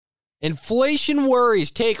Inflation worries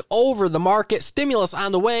take over the market, stimulus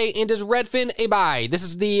on the way, and is Redfin a buy? This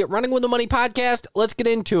is the Running with the Money podcast. Let's get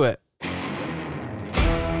into it.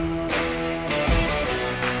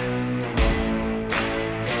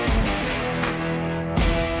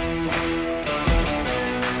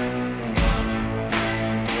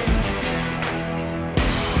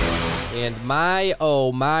 And my,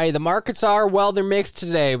 oh my, the markets are, well, they're mixed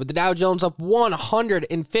today, with the Dow Jones up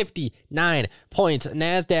 159 points,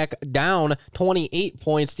 NASDAQ down 28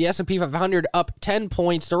 points, the S&P 500 up 10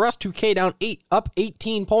 points, the Russ 2K down up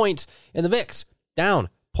 18 points, and the VIX down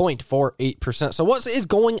 0.48%. So what is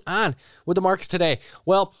going on with the markets today?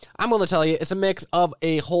 Well, I'm going to tell you, it's a mix of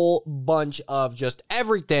a whole bunch of just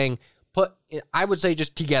everything put, I would say,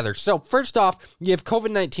 just together. So first off, you have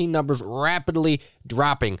COVID-19 numbers rapidly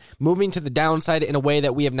dropping, moving to the downside in a way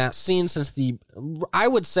that we have not seen since the, I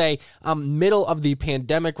would say, middle of the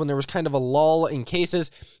pandemic, when there was kind of a lull in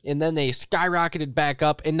cases, and then they skyrocketed back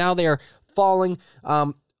up, and now they are falling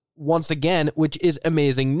once again, which is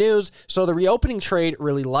amazing news. So the reopening trade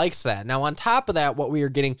really likes that. Now, on top of that, what we are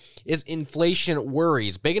getting is inflation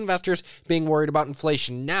worries. Big investors being worried about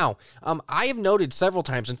inflation. Now, I have noted several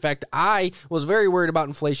times, in fact, I was very worried about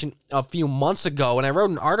inflation a few months ago, and I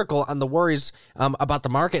wrote an article on the worries about the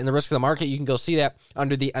market and the risk of the market. You can go see that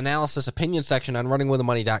under the analysis opinion section on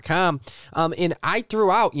runningwiththemoney.com. And I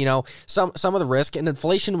threw out, some of the risk, and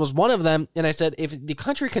inflation was one of them. And I said, if the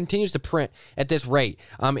country continues to print at this rate,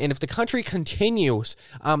 and if the country continues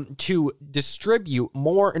to distribute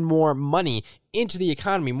more and more money into the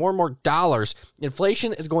economy, more and more dollars,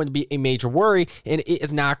 inflation is going to be a major worry, and it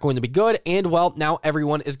is not going to be good. And well, now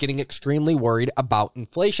everyone is getting extremely worried about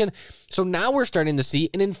inflation. So now we're starting to see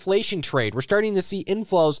an inflation trade. We're starting to see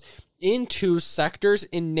inflows into sectors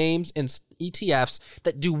and names and ETFs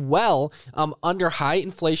that do well under high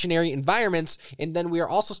inflationary environments. And then we are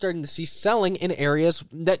also starting to see selling in areas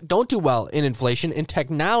that don't do well in inflation, and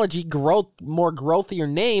technology growth, more growthier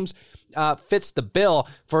names fits the bill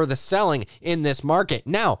for the selling in this market.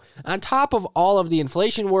 Now, on top of all of the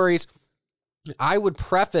inflation worries, I would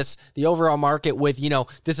preface the overall market with,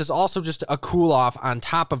 this is also just a cool off on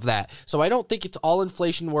top of that. So I don't think it's all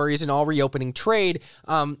inflation worries and all reopening trade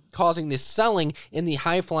causing this selling in the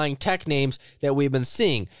high-flying tech names that we've been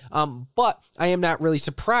seeing. But I am not really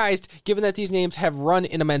surprised, given that these names have run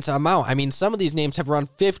an immense amount. I mean, some of these names have run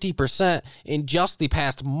 50% in just the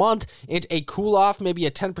past month, and a cool off, maybe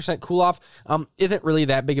a 10% cool off, isn't really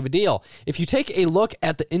that big of a deal. If you take a look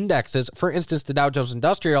at the indexes, for instance, the Dow Jones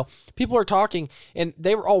Industrial, people are talking, and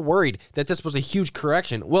they were all worried that this was a huge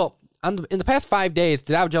correction. Well, in the past 5 days,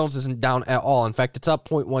 the Dow Jones isn't down at all. In fact, it's up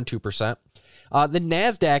 0.12%. The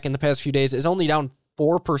NASDAQ in the past few days is only down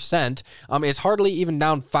 4%. It's hardly even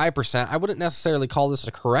down 5%. I wouldn't necessarily call this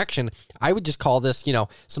a correction. I would just call this,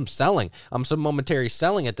 some selling, some momentary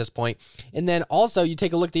selling at this point. And then also you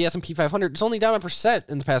take a look at the S&P 500. It's only down 1%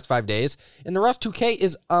 in the past 5 days. And the Russ 2K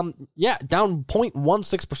is, down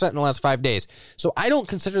 0.16% in the last 5 days. So I don't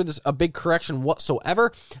consider this a big correction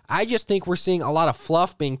whatsoever. I just think we're seeing a lot of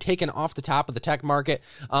fluff being taken off the top of the tech market,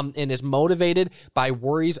 and is motivated by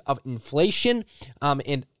worries of inflation,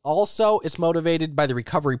 and also, it's motivated by the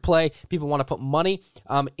recovery play. People want to put money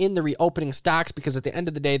in the reopening stocks, because at the end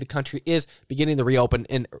of the day, the country is beginning to reopen,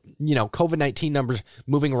 and, COVID-19 numbers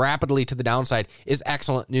moving rapidly to the downside is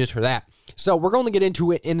excellent news for that. So we're going to get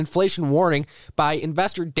into an inflation warning by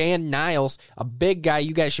investor Dan Niles, a big guy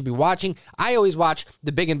you guys should be watching. I always watch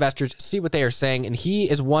the big investors, see what they are saying, and he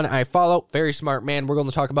is one I follow. Very smart man. We're going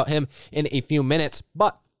to talk about him in a few minutes,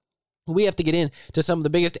 but we have to get into some of the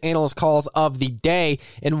biggest analyst calls of the day.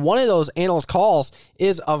 And one of those analyst calls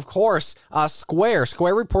is, of course, Square.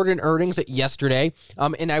 Square reported earnings yesterday.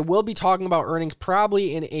 And I will be talking about earnings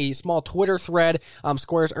probably in a small Twitter thread,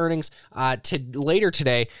 Square's earnings later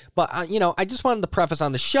today. But, I just wanted to preface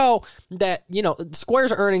on the show that,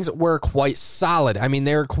 Square's earnings were quite solid. I mean,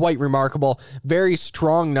 they're quite remarkable. Very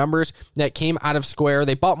strong numbers that came out of Square.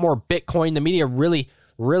 They bought more Bitcoin. The media really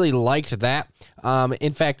liked that.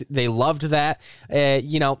 In fact, they loved that,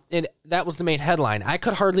 and that was the main headline. I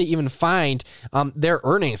could hardly even find their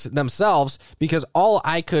earnings themselves, because all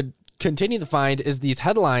I could continue to find is these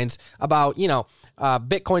headlines about,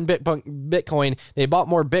 Bitcoin. They bought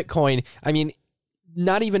more Bitcoin. I mean,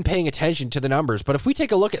 not even paying attention to the numbers. But if we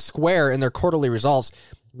take a look at Square and their quarterly results,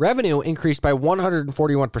 revenue increased by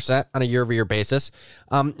 141% on a year-over-year basis.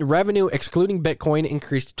 Revenue excluding Bitcoin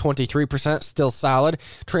increased 23%, still solid.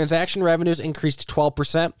 Transaction revenues increased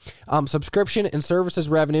 12%. Subscription and services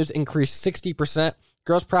revenues increased 60%.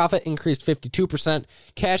 Gross profit increased 52%.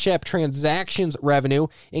 Cash App transactions revenue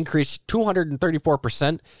increased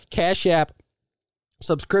 234%. Cash App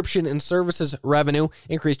Subscription and services revenue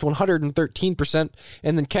increased 113%,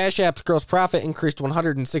 and then Cash App's gross profit increased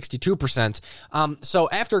 162%. So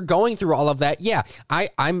after going through all of that, yeah,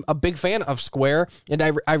 I'm a big fan of Square, and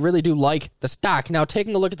I really do like the stock. Now,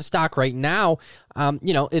 taking a look at the stock right now,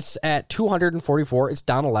 it's at 244. It's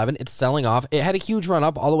down 11. It's selling off. It had a huge run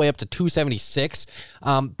up all the way up to 276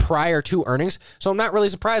 prior to earnings. So I'm not really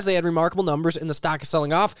surprised they had remarkable numbers and the stock is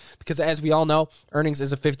selling off because, as we all know, earnings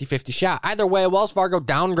is a 50-50 shot. Either way, Wells Fargo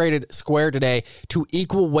downgraded Square today to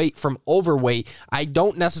equal weight from overweight. I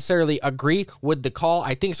don't necessarily agree with the call.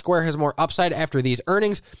 I think Square has more upside after these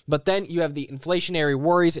earnings, but then you have the inflationary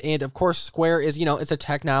worries, and of course, Square is, it's a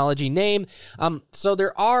technology name. So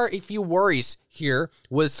there are a few worries here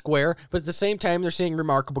with Square, but at the same time, they're seeing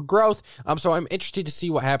remarkable growth. So I'm interested to see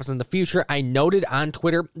what happens in the future. I noted on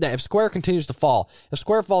Twitter that if Square continues to fall, if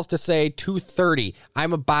Square falls to say 230,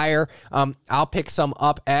 I'm a buyer. I'll pick some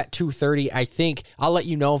up at 230. I think I'll let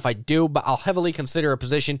you know if I do, but I'll heavily consider a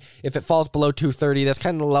position if it falls below 230. That's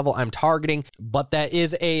kind of the level I'm targeting, but that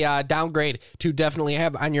is a downgrade to definitely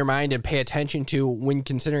have on your mind and pay attention to when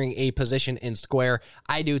considering a position in Square.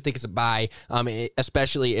 I do think it's a buy,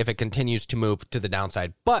 especially if it continues to move to the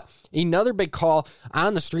downside. But another big call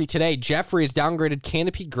on the street today, Jefferies downgraded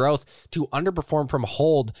Canopy Growth to underperform from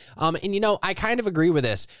hold. I kind of agree with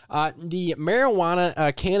this. The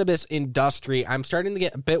marijuana cannabis industry, I'm starting to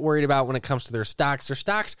get a bit worried about when it comes to their stocks. Their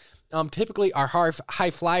stocks typically are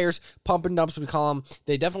high flyers, pump and dumps, we call them.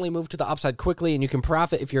 They definitely move to the upside quickly, and you can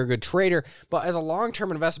profit if you're a good trader. But as a long-term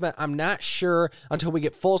investment, I'm not sure until we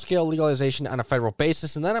get full-scale legalization on a federal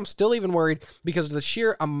basis. And then I'm still even worried because of the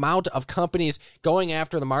sheer amount of companies going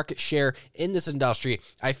after the market share in this industry.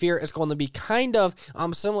 I fear it's going to be kind of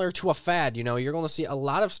similar to a fad. You're going to see a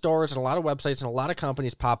lot of stores and a lot of websites and a lot of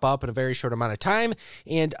companies pop up in a very short amount of time.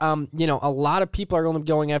 And, a lot of people are going to be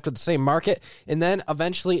going after the same market. And then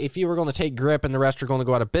eventually, if you were going to take grip and the rest are going to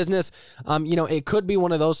go out of business. It could be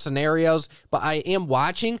one of those scenarios, but I am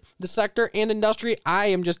watching the sector and industry. I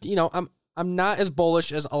am just, I'm not as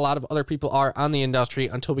bullish as a lot of other people are on the industry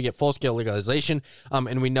until we get full-scale legalization,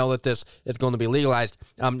 and we know that this is going to be legalized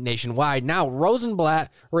nationwide. Now, Rosenblatt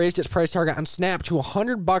raised its price target on Snap to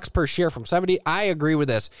 $100 per share from $70. I agree with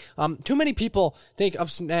this. Too many people think of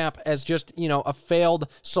Snap as just, a failed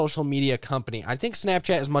social media company. I think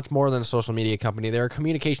Snapchat is much more than a social media company. They're a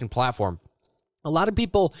communication platform. A lot of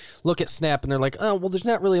people look at Snap and they're like, oh, well, there's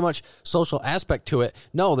not really much social aspect to it.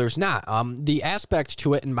 No, there's not. The aspect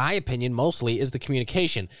to it, in my opinion, mostly is the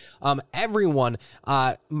communication. Everyone,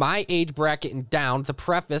 my age bracket and down, the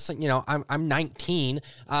preface, I'm 19,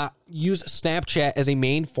 use Snapchat as a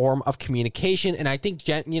main form of communication. And I think,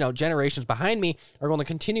 generations behind me are going to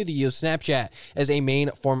continue to use Snapchat as a main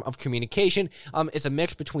form of communication. It's a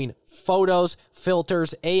mix between photos,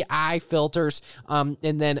 filters, AI filters, and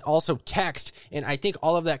then also text. And I think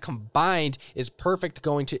all of that combined is perfect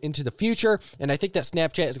going into the future. And I think that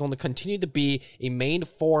Snapchat is going to continue to be a main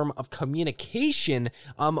form of communication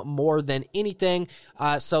more than anything.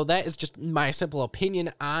 So that is just my simple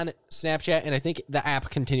opinion on Snapchat. And I think the app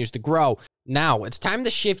continues to grow. Now, it's time to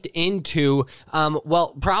shift into,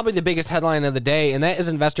 probably the biggest headline of the day, and that is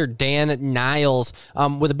investor Dan Niles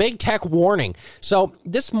with a big tech warning. So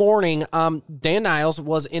this morning, Dan Niles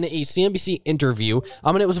was in a CNBC interview,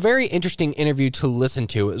 and it was a very interesting interview to listen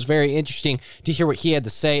to. It was very interesting to hear what he had to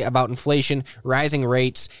say about inflation, rising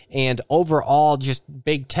rates, and overall just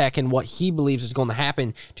big tech and what he believes is going to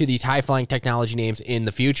happen to these high-flying technology names in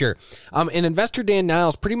the future. And investor Dan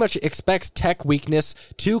Niles pretty much expects tech weakness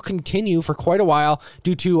to continue for quite a while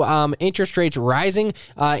due to interest rates rising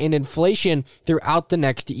and inflation throughout the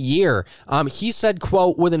next year. He said,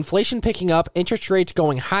 quote, with inflation picking up, interest rates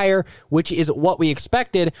going higher, which is what we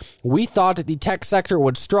expected, we thought the tech sector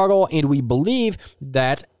would struggle, and we believe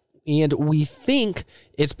that and we think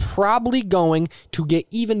it's probably going to get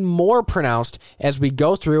even more pronounced as we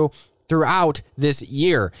go throughout this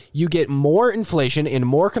year. You get more inflation and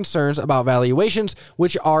more concerns about valuations,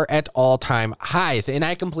 which are at all-time highs. And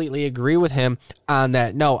I completely agree with him on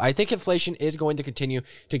that. No, I think inflation is going to continue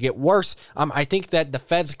to get worse. I think that the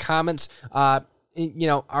Fed's comments are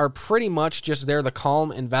pretty much just they're the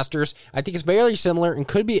calm investors. I think it's very similar and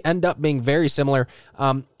could end up being very similar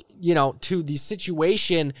to the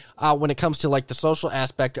situation when it comes to like the social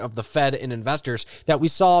aspect of the Fed and investors that we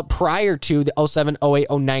saw prior to the 07, 08,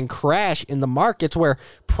 09 crash in the markets, where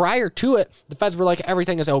prior to it, the Feds were like,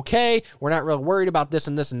 everything is okay. We're not really worried about this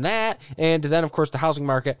and this and that. And then, of course, the housing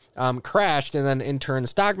market crashed, and then in turn, the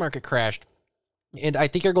stock market crashed. And I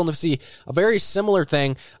think you're going to see a very similar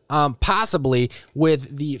thing, possibly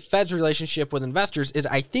with the Fed's relationship with investors. Is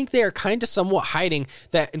I think they are kind of somewhat hiding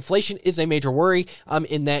that inflation is a major worry,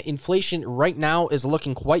 in that inflation right now is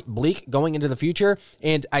looking quite bleak going into the future.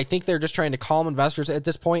 And I think they're just trying to calm investors at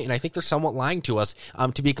this point. And I think they're somewhat lying to us,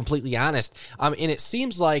 to be completely honest. And it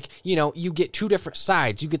seems like, you get two different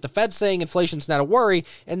sides. You get the Fed saying inflation's not a worry,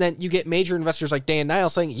 and then you get major investors like Dan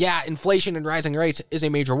Niles saying, yeah, inflation and rising rates is a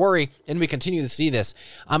major worry, and we continue to see this.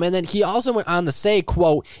 And then he also went on to say,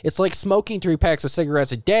 quote, it's like smoking 3 packs of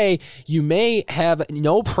cigarettes a day. You may have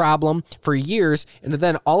no problem for years, and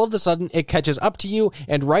then all of a sudden it catches up to you.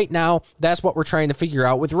 And right now, that's what we're trying to figure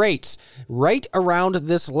out with rates. Right around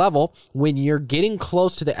this level, when you're getting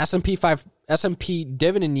close to the S&P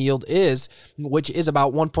dividend yield which is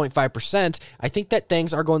about 1.5%, I think that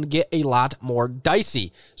things are going to get a lot more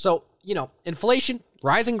dicey. So, inflation,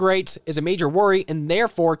 rising rates is a major worry, and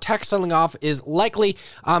therefore tech selling off is likely,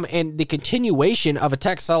 and the continuation of a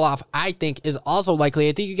tech sell-off, I think, is also likely.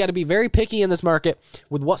 I think you got to be very picky in this market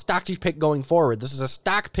with what stocks you pick going forward. This is a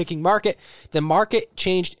stock-picking market. The market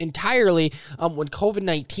changed entirely when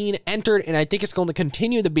COVID-19 entered, and I think it's going to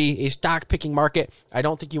continue to be a stock-picking market. I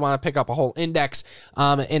don't think you want to pick up a whole index,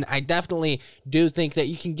 and I definitely do think that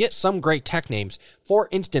you can get some great tech names. For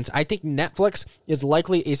instance, I think Netflix is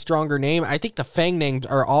likely a stronger name. I think the FANG names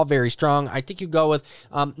are all very strong. I think you go with,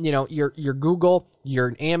 your Google,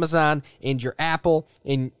 your Amazon, and your Apple.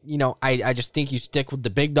 And, I just think you stick with the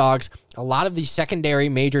big dogs. A lot of these secondary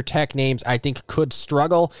major tech names, I think, could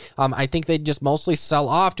struggle. I think they just mostly sell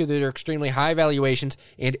off due to their extremely high valuations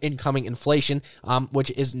and incoming inflation,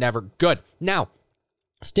 which is never good. Now,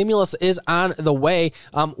 stimulus is on the way,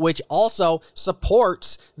 which also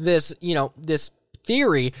supports this, this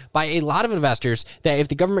theory by a lot of investors that if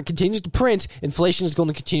the government continues to print, inflation is going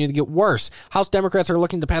to continue to get worse. House Democrats are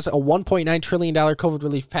looking to pass a $1.9 trillion COVID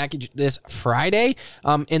relief package this Friday,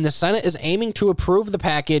 and the Senate is aiming to approve the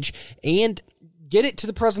package and get it to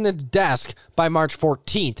the president's desk by March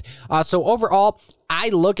 14th. So overall, I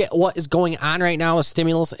look at what is going on right now with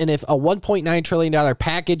stimulus, and if a $1.9 trillion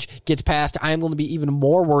package gets passed, I'm going to be even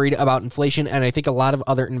more worried about inflation, and I think a lot of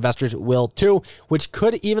other investors will too, which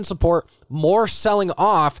could even support more selling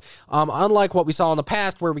off, unlike what we saw in the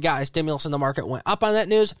past where we got a stimulus and the market went up on that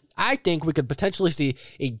news. I think we could potentially see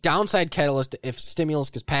a downside catalyst if stimulus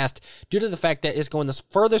gets passed due to the fact that it's going to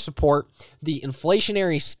further support the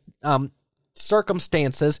inflationary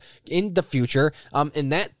circumstances in the future, in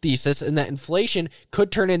that thesis, and that inflation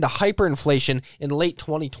could turn into hyperinflation in late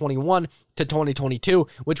 2021 to 2022,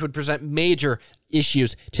 which would present major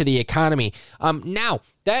issues to the economy. Now,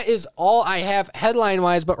 that is all I have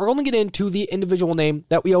headline-wise, but we're going to get into the individual name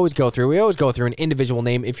that we always go through. We always go through an individual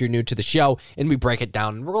name if you're new to the show, and we break it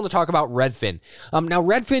down. And we're going to talk about Redfin. Now,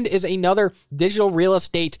 Redfin is another digital real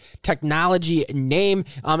estate technology name,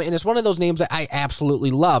 and it's one of those names that I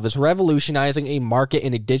absolutely love. It's revolutionizing a market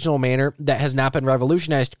in a digital manner that has not been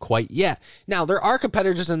revolutionized quite yet. Now, there are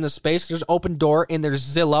competitors in this space. There's Opendoor and there's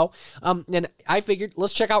Zillow, and I figured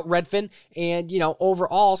let's check out Redfin and,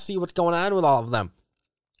 overall see what's going on with all of them.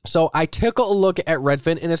 So I took a look at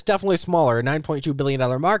Redfin, and it's definitely smaller. A $9.2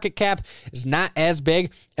 billion market cap is not as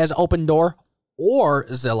big as Opendoor or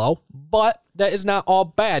Zillow, but that is not all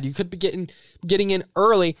bad. You could be getting in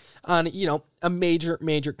early on, a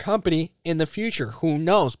major company in the future. Who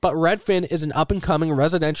knows? But Redfin is an up-and-coming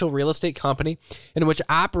residential real estate company in which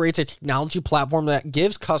operates a technology platform that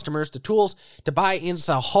gives customers the tools to buy and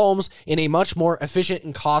sell homes in a much more efficient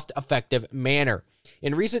and cost-effective manner.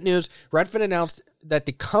 In recent news, Redfin announced that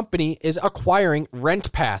the company is acquiring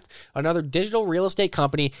RentPath, another digital real estate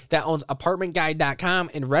company that owns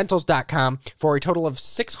ApartmentGuide.com and Rentals.com for a total of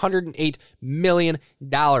 $608 million.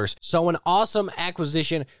 So an awesome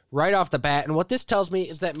acquisition right off the bat. And what this tells me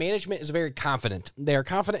is that management is very confident. They are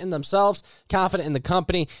confident in themselves, confident in the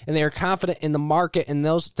company, and they are confident in the market. And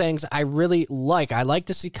those things I really like. I like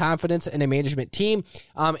to see confidence in a management team,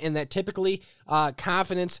 and that typically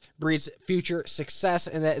confidence breeds future success.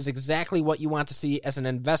 And that is exactly what you want to see as an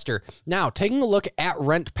investor. Now, taking a look at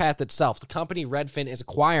RentPath itself, the company Redfin is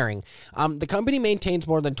acquiring. The company maintains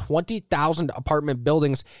more than 20,000 apartment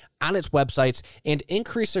buildings on its websites and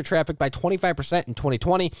increased their traffic by 25% in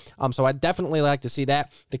 2020. So I'd definitely like to see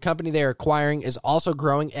that. The company they're acquiring is also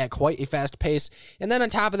growing at quite a fast pace. And then on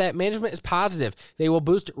top of that, management is positive. They will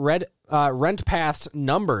boost RentPath's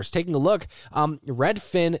numbers. Taking a look,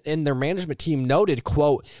 Redfin and their management team noted,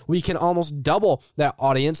 quote, "We can almost double that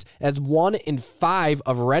audience as 1 in 5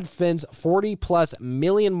 of Redfin's 40 plus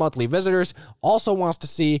million monthly visitors also wants to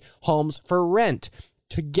see homes for rent.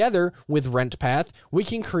 Together with RentPath, we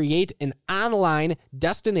can create an online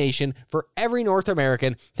destination for every North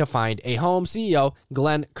American to find a home, CEO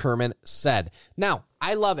Glenn Kerman said. Now,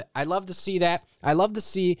 I love it. I love to see that. I love to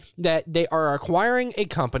see that they are acquiring a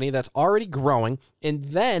company that's already growing, and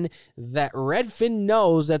then that Redfin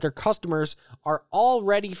knows that their customers are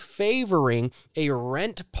already favoring a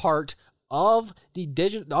rent part of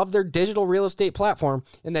their digital real estate platform,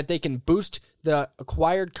 and that they can boost the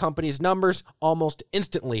acquired company's numbers almost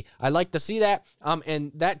instantly. I like to see that,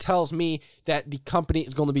 and that tells me that the company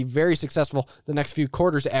is going to be very successful the next few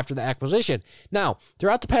quarters after the acquisition. Now,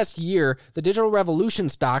 throughout the past year, the Digital Revolution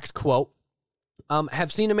stocks, quote,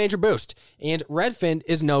 have seen a major boost, and Redfin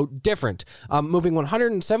is no different, moving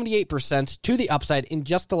 178% to the upside in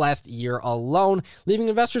just the last year alone, leaving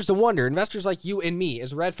investors to wonder, investors like you and me,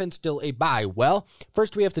 is Redfin still a buy? Well,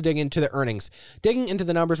 first we have to dig into the earnings. Digging into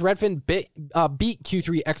the numbers, Redfin beat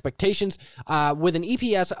Q3 expectations with an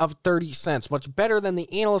EPS of 30 cents, much better than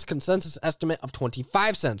the analyst consensus estimate of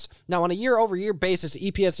 25 cents. Now, on a year-over-year basis,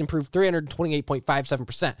 EPS improved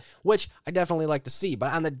 328.57%, which I definitely like to see.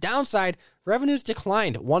 But on the downside, revenues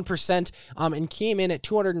declined 1% and came in at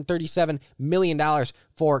 $237 million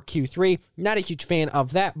for Q3. Not a huge fan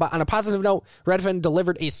of that, but on a positive note, Redfin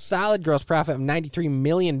delivered a solid gross profit of $93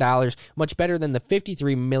 million, much better than the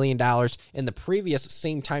 $53 million in the previous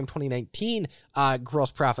same time 2019 gross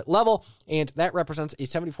profit level, and that represents a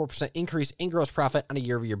 74% increase in gross profit on a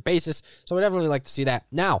year-over-year basis, so I definitely like to see that.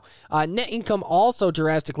 Now, net income also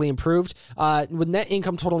drastically improved, with net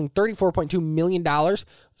income totaling $34.2 million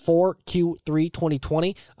for Q3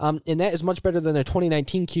 2020, and that is much better than the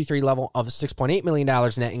 2019 Q3 level of $6.8 million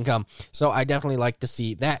net income, so I definitely like to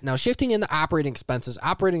see that. Now, shifting in the operating expenses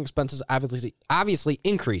obviously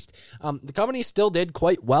increased. The company still did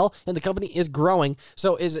quite well, and the company is growing,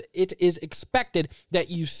 so it is expected that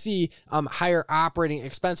you see higher operating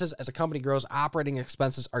expenses. As a company grows, operating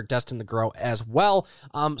expenses are destined to grow as well.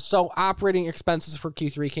 So operating expenses for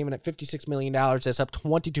Q3 came in at $56 million. That's up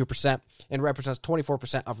 22% and represents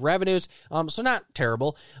 24% of revenues. So not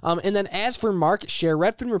terrible. And then as for market share,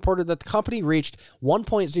 Redfin reported that the company reached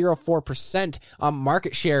 1.04%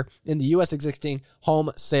 market share in the U.S. existing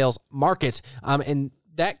home sales market. And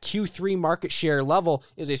that Q3 market share level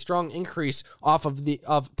is a strong increase off of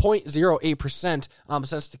 0.08%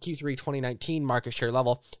 since the Q3 2019 market share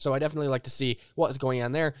level. So I definitely like to see what is going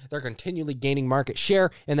on there. They're continually gaining market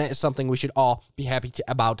share, and that is something we should all be happy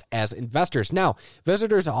about as investors. Now,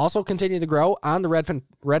 visitors also continue to grow on the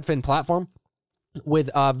Redfin platform, with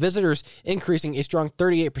visitors increasing a strong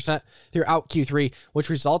 38% throughout Q3, which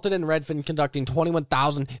resulted in Redfin conducting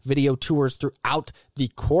 21,000 video tours throughout the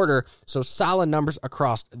quarter. So solid numbers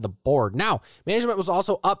across the board. Now, management was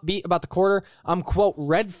also upbeat about the quarter. Quote,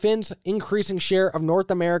 Redfin's increasing share of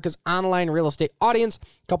North America's online real estate audience,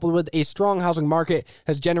 coupled with a strong housing market,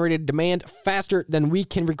 has generated demand faster than we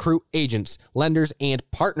can recruit agents, lenders, and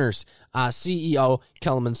partners, CEO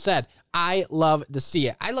Kelman said. I love to see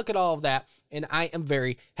it. I look at all of that, and I am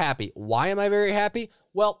very happy. Why am I very happy?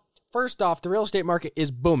 Well, first off, the real estate market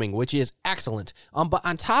is booming, which is excellent. But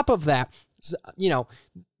on top of that,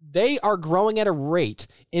 they are growing at a rate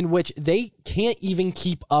in which they can't even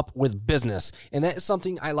keep up with business. And that is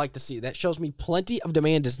something I like to see. That shows me plenty of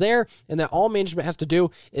demand is there, and that all management has to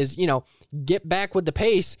do is, get back with the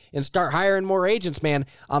pace and start hiring more agents, man.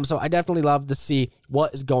 So I definitely love to see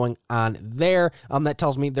what is going on there. That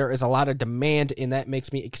tells me there is a lot of demand, and that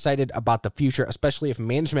makes me excited about the future, especially if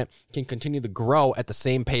management can continue to grow at the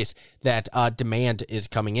same pace that demand is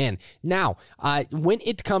coming in. Now, when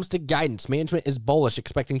it comes to guidance, management is bullish,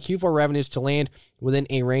 expecting Q4 revenues to land within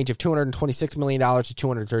a range of $226 million to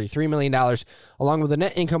 $233 million, along with a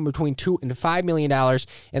net income between $2 and $5 million.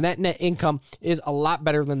 And that net income is a lot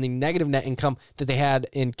better than the negative net income that they had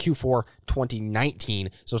in Q4 2019.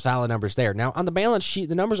 So solid numbers there. Now, on the balance sheet,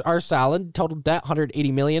 the numbers are solid. Total debt,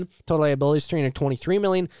 $180 million. Total liabilities, $323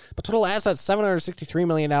 million. But total assets, $763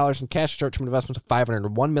 million. And cash short-term investments of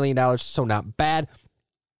 $501 million. So not bad.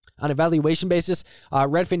 On a valuation basis,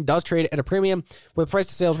 Redfin does trade at a premium with a price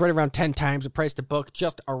to sales right around 10 times, a price to book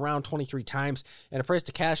just around 23 times, and a price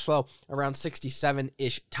to cash flow around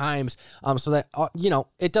 67-ish times. So that,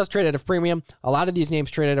 it does trade at a premium. A lot of these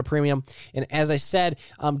names trade at a premium. And as I said,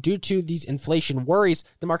 due to these inflation worries,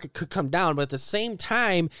 the market could come down. But at the same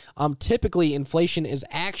time, typically inflation is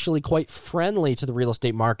actually quite friendly to the real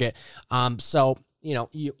estate market. So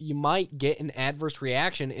you might get an adverse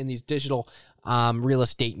reaction in these digital real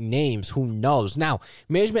estate names. Who knows? Now,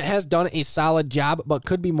 management has done a solid job, but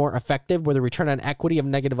could be more effective with a return on equity of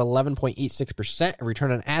negative 11.86%, a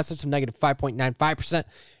return on assets of negative 5.95%,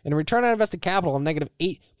 and a return on invested capital of negative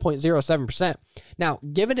 8.07%. Now,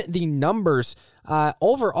 given the numbers,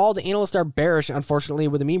 overall, the analysts are bearish, unfortunately,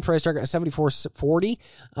 with a mean price target of 74.40,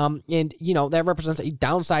 and that represents a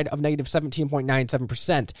downside of negative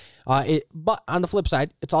 17.97%. But on the flip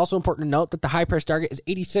side, it's also important to note that the high price target is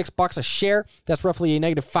 $86 a share. That's roughly a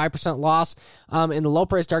negative 5% loss, and the low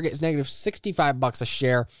price target is negative $65 a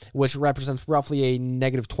share, which represents roughly a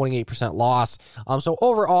negative 28% loss. So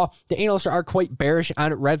overall, the analysts are quite bearish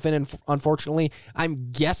on Redfin, and unfortunately,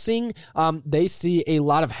 I'm guessing they see a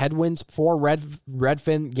lot of headwinds for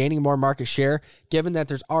Redfin gaining more market share, given that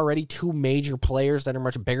there's already two major players that are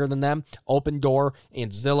much bigger than them, Opendoor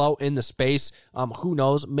and Zillow, in the space. Who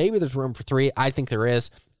knows? Maybe there's room for three. I think there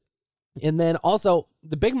is. And then also,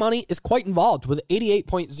 the big money is quite involved, with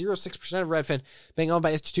 88.06% of Redfin being owned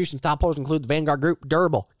by institutions. Top holders include the Vanguard Group,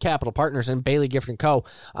 Durable Capital Partners, and Bailey Gift & Co.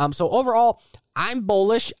 So overall, I'm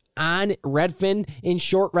bullish on Redfin. In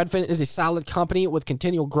short, Redfin is a solid company with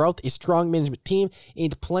continual growth, a strong management team,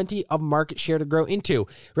 and plenty of market share to grow into.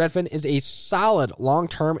 Redfin is a solid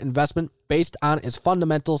long-term investment based on its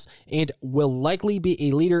fundamentals and will likely be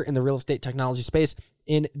a leader in the real estate technology space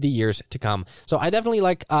in the years to come. So I definitely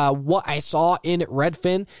like what I saw in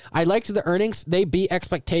Redfin. I liked the earnings. They beat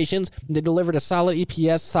expectations. They delivered a solid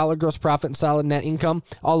EPS, solid gross profit, and solid net income,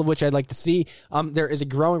 all of which I'd like to see. There is a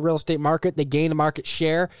growing real estate market. They gained a market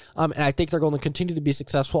share, and I think they're going to continue to be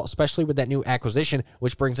successful, especially with that new acquisition,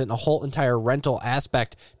 which brings in a whole entire rental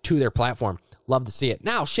aspect to their platform. Love to see it.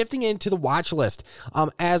 Now, shifting into the watch list,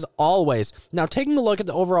 as always. Now, taking a look at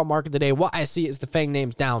the overall market today, what I see is the FANG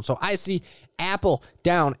names down. So I see Apple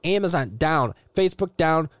down, Amazon down, Facebook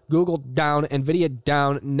down, Google down, Nvidia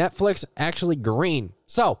down, Netflix actually green.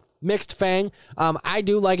 So, mixed FANG. I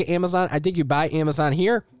do like Amazon. I think you buy Amazon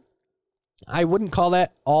here. I wouldn't call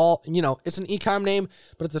that all, it's an e-com name,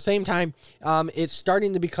 but at the same time, it's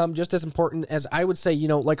starting to become just as important as I would say,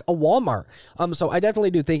 like a Walmart. So I definitely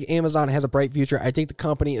do think Amazon has a bright future. I think the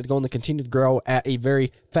company is going to continue to grow at a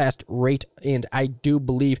very fast rate, and I do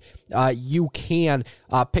believe you can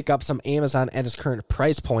pick up some Amazon at its current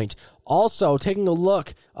price point. Also, taking a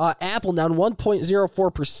look, Apple down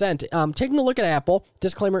 1.04%. Taking a look at Apple,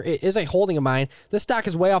 disclaimer, it is a holding of mine. This stock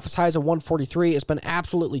is way off its highs of 143. It's been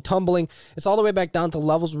absolutely tumbling. It's all the way back down to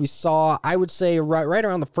levels we saw, I would say, right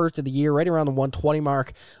around the first of the year, right around the 120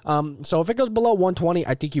 mark. So if it goes below 120,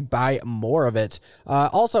 I think you buy more of it.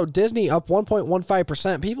 Also, Disney up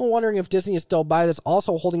 1.15%. People wondering if Disney is still buy this.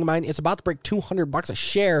 Also holding in mind, it's about to break $200 a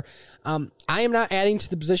share. I am not adding to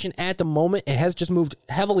the position at the moment. It has just moved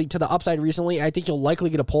heavily to the upside recently. I think you'll likely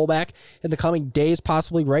get a pullback in the coming days,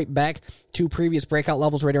 possibly right back to previous breakout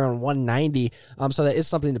levels right around 190. So that is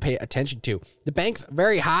something to pay attention to. The bank's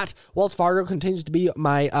very hot. Wells Fargo continues to be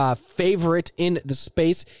my favorite in the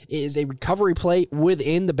space. It is a recovery play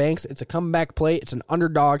within the banks. It's a comeback play. It's an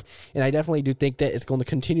underdog, and I definitely do think that it's going to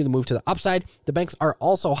continue to move to the upside. The banks are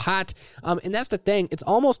also hot, and that's the thing. It's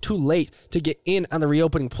almost too late to get in on the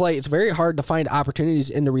reopening play. It's very hard to find opportunities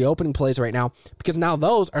in the reopening plays right now because now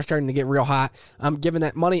those are starting to get real hot, given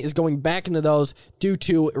that money is going back into those due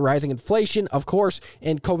to rising inflation, of course,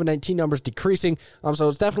 and COVID-19 numbers decreasing. So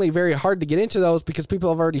it's definitely very hard to get into those because people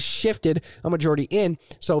have already shifted a majority in.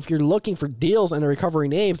 So if you're looking for deals in the recovery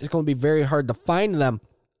names, it's going to be very hard to find them.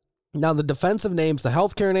 Now, the defensive names, the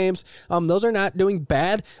healthcare names, those are not doing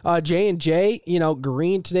bad. J&J,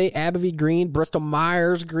 green today. AbbVie green. Bristol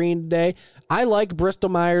Myers green today. I like Bristol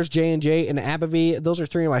Myers, J&J, and AbbVie. Those are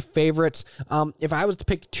three of my favorites. If I was to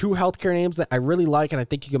pick two healthcare names that I really like and I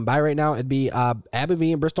think you can buy right now, it'd be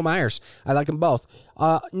AbbVie and Bristol Myers. I like them both.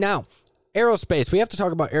 Now, aerospace. We have to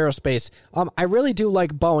talk about aerospace. I really do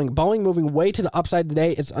like Boeing. Boeing moving way to the upside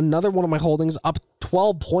today. It's another one of my holdings, up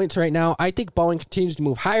 12 points right now. I think Boeing continues to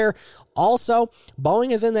move higher. Also,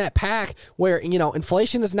 Boeing is in that pack where,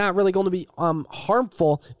 inflation is not really going to be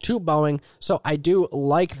harmful to Boeing. So I do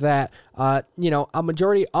like that. A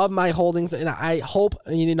majority of my holdings, and I hope,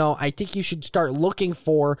 I think you should start looking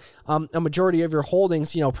for a majority of your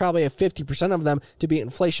holdings, probably 50% of them to be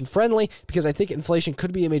inflation friendly, because I think inflation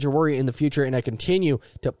could be a major worry in the future, and I continue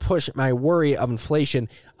to push my worry of inflation.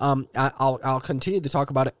 I'll continue to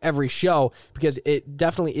talk about it every show because it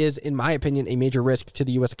definitely is, in my opinion, a major risk to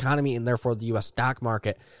the U.S. economy and therefore the U.S. stock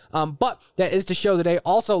market. But that is the show today.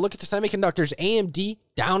 Also, look at the semiconductors. AMD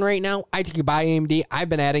down right now. I think you buy AMD. I've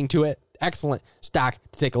been adding to it. Excellent stock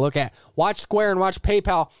to take a look at. Watch Square and watch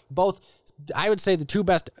PayPal. Both I would say, the two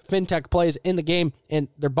best fintech plays in the game, and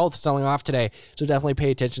they're both selling off today. So definitely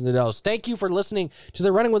pay attention to those. Thank you for listening to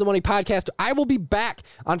the Running with the Money podcast. I will be back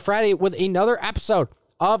on Friday with another episode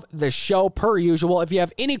of the show per usual. If you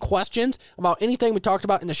have any questions about anything we talked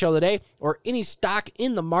about in the show today, or any stock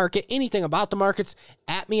in the market, anything about the markets,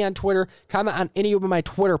 at me on Twitter, comment on any of my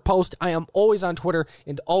Twitter posts. I am always on Twitter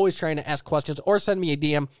and always trying to ask questions, or send me a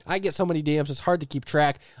DM. I get so many DMs, it's hard to keep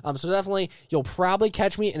track. So definitely, you'll probably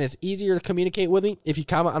catch me, and it's easier to communicate with me if you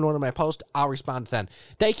comment on one of my posts. I'll respond then.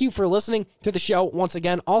 Thank you for listening to the show once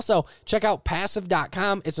again. Also, check out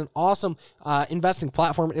passive.com. It's an awesome investing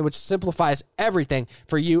platform which simplifies everything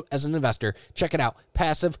for you as an investor. Check it out,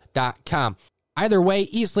 passive.com. Either way,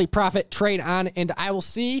 eat, sleep, profit, trade on, and I will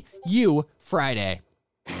see you Friday.